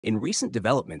In recent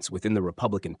developments within the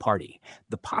Republican Party,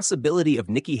 the possibility of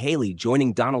Nikki Haley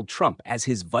joining Donald Trump as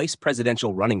his vice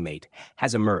presidential running mate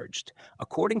has emerged,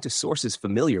 according to sources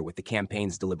familiar with the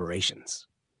campaign's deliberations.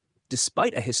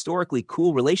 Despite a historically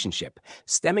cool relationship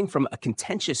stemming from a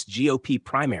contentious GOP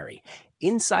primary,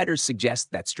 insiders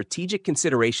suggest that strategic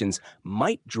considerations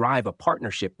might drive a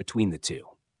partnership between the two.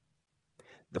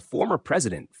 The former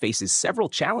president faces several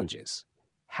challenges,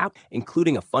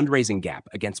 including a fundraising gap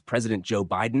against President Joe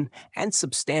Biden and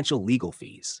substantial legal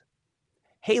fees.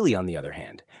 Haley, on the other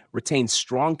hand, retains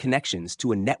strong connections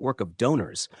to a network of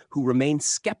donors who remain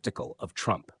skeptical of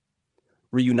Trump.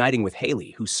 Reuniting with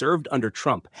Haley, who served under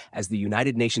Trump as the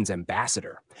United Nations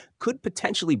ambassador, could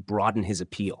potentially broaden his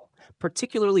appeal,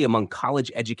 particularly among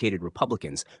college-educated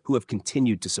Republicans who have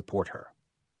continued to support her.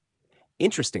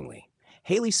 Interestingly,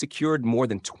 Haley secured more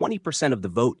than 20% of the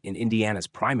vote in Indiana's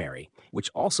primary, which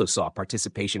also saw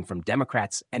participation from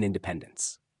Democrats and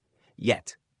independents.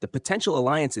 Yet, the potential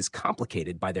alliance is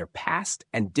complicated by their past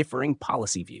and differing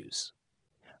policy views.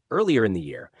 Earlier in the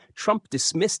year, Trump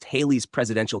dismissed Haley's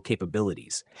presidential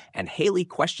capabilities, and Haley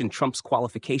questioned Trump's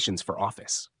qualifications for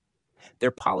office.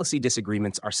 Their policy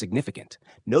disagreements are significant,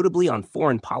 notably on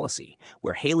foreign policy,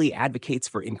 where Haley advocates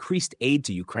for increased aid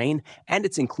to Ukraine and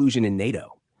its inclusion in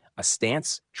NATO, a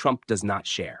stance Trump does not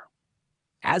share.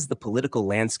 As the political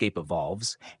landscape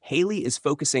evolves, Haley is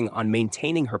focusing on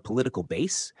maintaining her political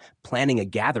base, planning a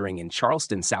gathering in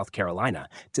Charleston, South Carolina,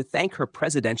 to thank her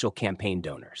presidential campaign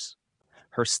donors.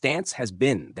 Her stance has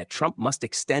been that Trump must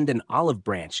extend an olive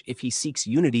branch if he seeks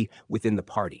unity within the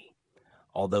party,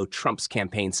 although Trump's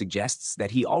campaign suggests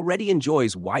that he already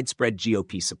enjoys widespread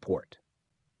GOP support.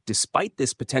 Despite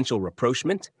this potential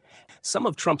rapprochement, some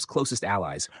of Trump's closest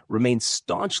allies remain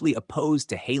staunchly opposed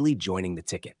to Haley joining the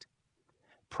ticket.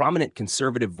 Prominent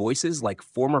conservative voices like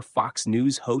former Fox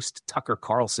News host Tucker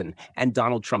Carlson and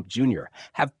Donald Trump Jr.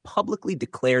 have publicly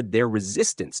declared their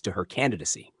resistance to her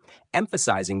candidacy,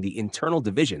 emphasizing the internal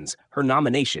divisions her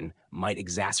nomination might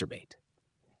exacerbate.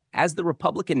 As the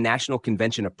Republican National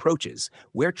Convention approaches,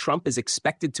 where Trump is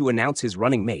expected to announce his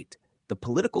running mate, the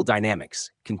political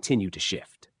dynamics continue to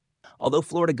shift. Although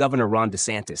Florida Governor Ron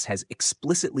DeSantis has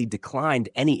explicitly declined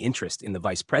any interest in the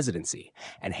vice presidency,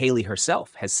 and Haley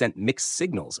herself has sent mixed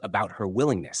signals about her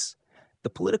willingness, the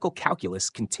political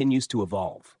calculus continues to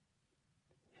evolve.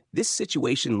 This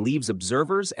situation leaves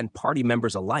observers and party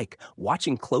members alike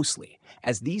watching closely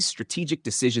as these strategic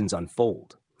decisions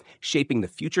unfold, shaping the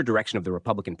future direction of the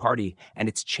Republican Party and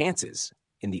its chances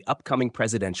in the upcoming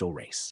presidential race.